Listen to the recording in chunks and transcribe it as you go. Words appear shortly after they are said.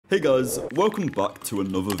Hey guys, welcome back to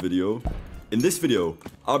another video. In this video,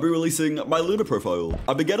 I'll be releasing my Lunar profile.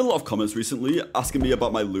 I've been getting a lot of comments recently asking me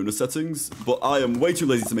about my Lunar settings, but I am way too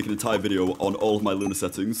lazy to make an entire video on all of my Lunar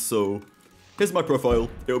settings, so here's my profile.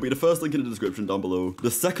 It will be the first link in the description down below.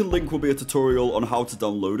 The second link will be a tutorial on how to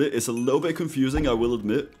download it. It's a little bit confusing, I will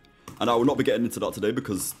admit, and I will not be getting into that today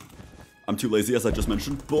because I'm too lazy, as I just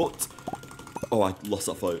mentioned, but... Oh, I lost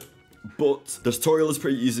that fight. But the tutorial is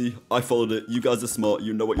pretty easy. I followed it. You guys are smart.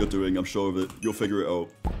 You know what you're doing. I'm sure of it. You'll figure it out.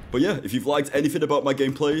 But yeah, if you've liked anything about my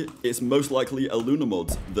gameplay, it's most likely a Lunar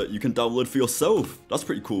mod that you can download for yourself. That's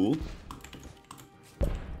pretty cool.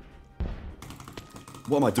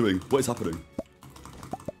 What am I doing? What is happening?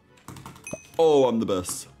 Oh, I'm the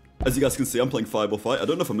best. As you guys can see, I'm playing Fireball Fight. I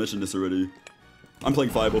don't know if I mentioned this already. I'm playing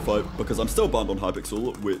Fireball Fight because I'm still banned on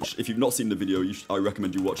Hypixel, which, if you've not seen the video, I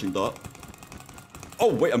recommend you watching that.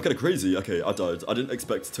 Oh, wait, I'm kind of crazy. Okay, I died. I didn't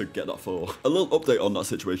expect to get that far. A little update on that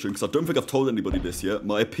situation, because I don't think I've told anybody this yet.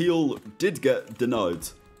 My appeal did get denied.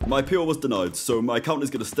 My appeal was denied, so my account is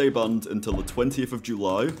going to stay banned until the 20th of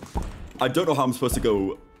July. I don't know how I'm supposed to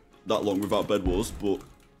go that long without Bed Wars, but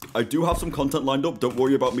I do have some content lined up. Don't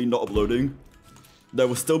worry about me not uploading. There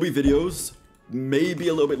will still be videos, maybe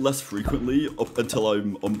a little bit less frequently up until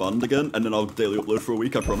I'm unbanned again, and then I'll daily upload for a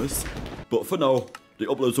week, I promise. But for now, the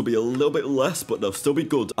uploads will be a little bit less, but they'll still be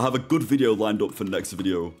good. I have a good video lined up for next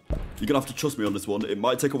video. You're gonna have to trust me on this one. It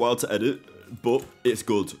might take a while to edit, but it's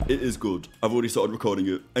good. It is good. I've already started recording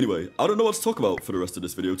it. Anyway, I don't know what to talk about for the rest of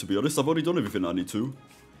this video, to be honest. I've already done everything I need to.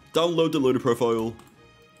 Download the Lunar profile.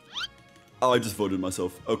 I just voted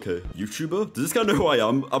myself. Okay. YouTuber? Does this guy know who I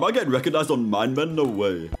am? Am I getting recognized on Minemen? No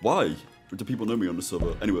way. Why? Do people know me on the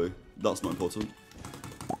server? Anyway, that's not important.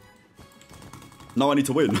 Now I need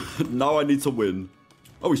to win. Now I need to win.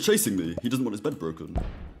 Oh, he's chasing me. He doesn't want his bed broken.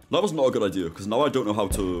 That was not a good idea, because now I don't know how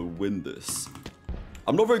to win this.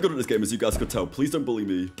 I'm not very good at this game, as you guys could tell. Please don't bully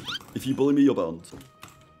me. If you bully me, you're banned.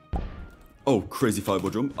 Oh, crazy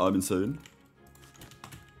fireball jump. I'm insane.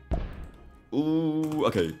 Ooh,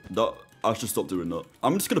 okay. I should stop doing that.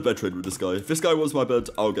 I'm just going to bed trade with this guy. If this guy wants my bed,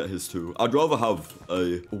 I'll get his too. I'd rather have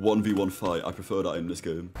a 1v1 fight. I prefer that in this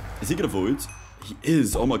game. Is he going to void? He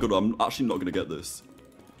is. Oh my god, I'm actually not going to get this.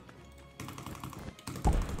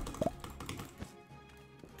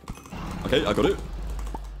 Okay, I got it.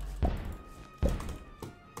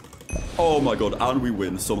 Oh my god, and we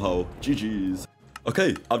win somehow. GG's.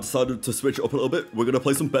 Okay, I've decided to switch it up a little bit. We're going to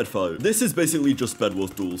play some Bed Fight. This is basically just Bed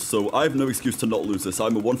Wars duels, so I have no excuse to not lose this.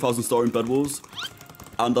 I'm a 1,000 star in Bed Wars,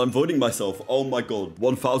 and I'm voting myself. Oh my god,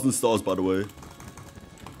 1,000 stars, by the way.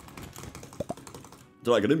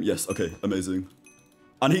 Did I get him? Yes, okay, amazing.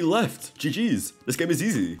 And he left. GG's. This game is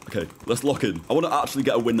easy. Okay, let's lock in. I want to actually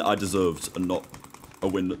get a win that I deserved and not a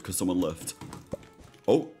win because someone left.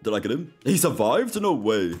 Oh, did I get him? He survived? No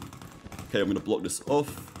way. Okay, I'm going to block this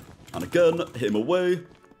off. And again, hit him away.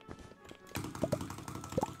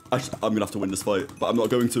 Actually, I'm going to have to win this fight, but I'm not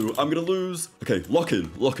going to. I'm going to lose. Okay, lock in,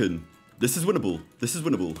 lock in. This is winnable. This is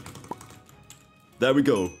winnable. There we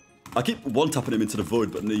go. I keep one-tapping him into the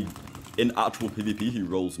void, but in actual PvP, he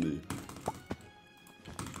rolls me.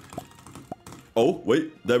 Oh,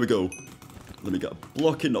 wait, there we go. Let me get a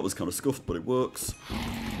block in. That was kind of scuffed, but it works.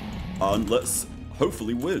 And let's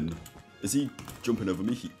hopefully win. Is he jumping over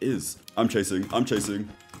me? He is. I'm chasing. I'm chasing.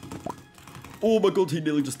 Oh my god, he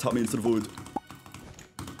nearly just tapped me into the void.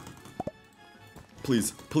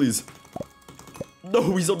 Please, please.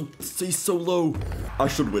 No, he's so low. I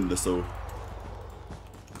should win this though.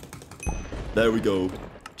 There we go.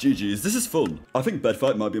 GG's. This is fun. I think Bed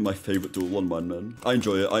Fight might be my favorite duel on Minemen. I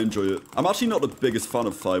enjoy it. I enjoy it. I'm actually not the biggest fan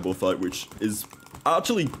of Fireball Fight, which is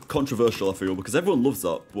actually controversial, I feel, because everyone loves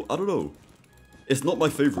that. But I don't know. It's not my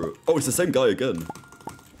favorite. Oh, it's the same guy again.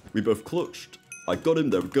 We both clutched. I got him.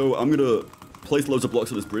 There we go. I'm going to place loads of blocks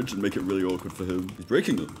on this bridge and make it really awkward for him. He's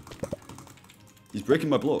breaking them. He's breaking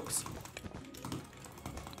my blocks.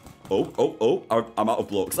 Oh, I'm out of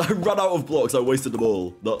blocks. I ran out of blocks. I wasted them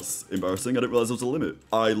all. That's embarrassing. I didn't realize there was a limit.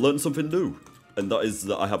 I learned something new, and that is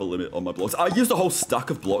that I have a limit on my blocks. I used a whole stack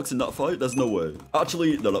of blocks in that fight. There's no way.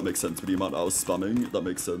 Actually, no, that makes sense with the amount I was spamming. That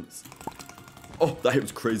makes sense. Oh, that hit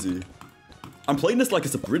was crazy. I'm playing this like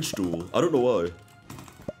it's a bridge duel. I don't know why.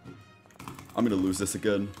 I'm going to lose this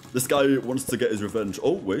again. This guy wants to get his revenge.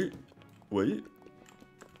 Oh, wait. Wait.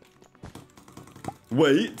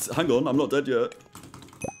 Wait. Hang on. I'm not dead yet.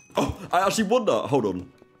 Oh, I actually won that. Hold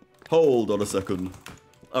on. Hold on a second.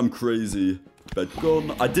 I'm crazy. Bed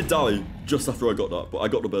gone. I did die just after I got that, but I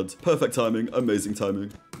got the bed. Perfect timing. Amazing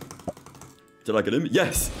timing. Did I get him?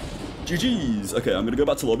 Yes. GG's. Okay, I'm going to go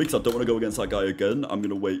back to lobby because I don't want to go against that guy again. I'm going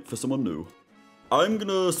to wait for someone new. I'm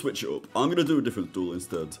gonna switch it up. I'm gonna do a different duel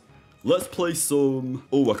instead. Let's play some...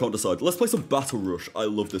 Oh, I can't decide. Let's play some Battle Rush. I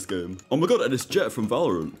love this game. Oh my god, and it's Jet from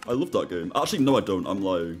Valorant. I love that game. Actually, no, I don't. I'm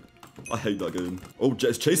lying. I hate that game. Oh,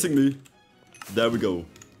 Jet's chasing me. There we go.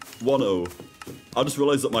 1-0. I just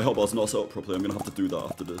realized that my hotbar's not set up properly. I'm gonna have to do that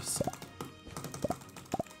after this.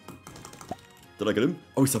 Did I get him?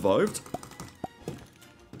 Oh, he survived.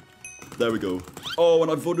 There we go. Oh,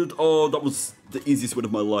 and I voted. Oh, that was the easiest win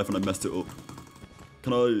of my life and I messed it up.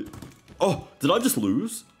 Can I... Oh, did I just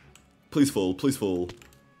lose? Please fall, please fall.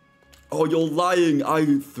 Oh, you're lying.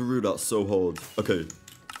 I threw that so hard. Okay,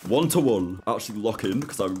 1-1. Actually lock in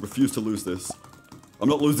because I refuse to lose this. I'm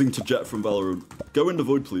not losing to Jet from Valorant. Go in the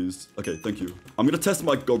void, please. Okay, thank you. I'm gonna test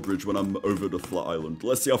my God Bridge when I'm over the flat island.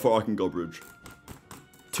 Let's see how far I can God Bridge.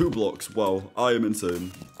 2 blocks. Wow, I am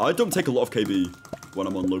insane. I don't take a lot of KB when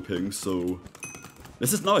I'm on low ping, so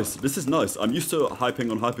this is nice. This is nice. I'm used to high ping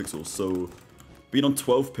on Hypixel, so being on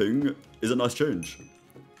 12 ping is a nice change.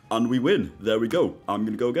 And we win. There we go. I'm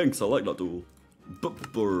gonna go again because I like that duel.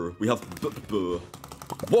 We have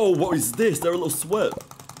Whoa, what is this? They're a little sweat.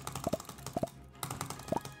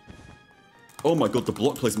 Oh my god, the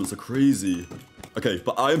block placements are crazy. Okay,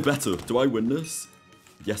 but I am better. Do I win this?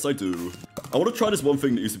 Yes, I do. I want to try this one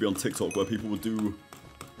thing that used to be on TikTok where people would do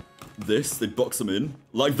this. They'd box them in.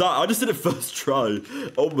 Like that. I just did it first try.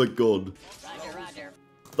 Oh my god. Roger, roger.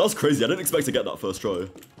 That was crazy. I didn't expect to get that first try.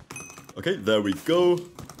 Okay, there we go.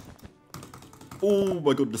 Oh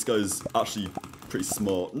my god, this guy's actually pretty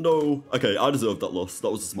smart. No. Okay, I deserved that loss. That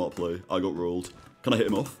was a smart play. I got rolled. Can I hit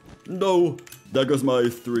him off? No. There goes my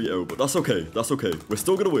 3-0, but that's okay. That's okay. We're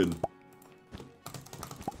still gonna win.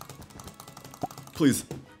 Please.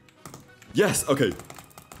 Yes, okay.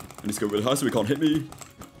 I need to go really high so he can't hit me.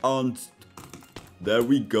 And there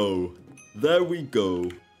we go. There we go.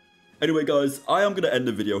 Anyway, guys, I am going to end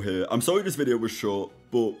the video here. I'm sorry this video was short,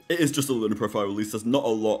 but it is just a Lunar profile release. There's not a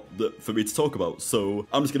lot for me to talk about, so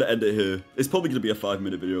I'm just going to end it here. It's probably going to be a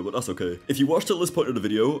 5-minute video, but that's okay. If you watched till this point of the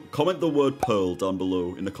video, comment the word Pearl down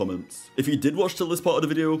below in the comments. If you did watch till this part of the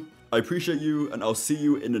video, I appreciate you, and I'll see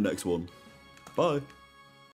you in the next one. Bye.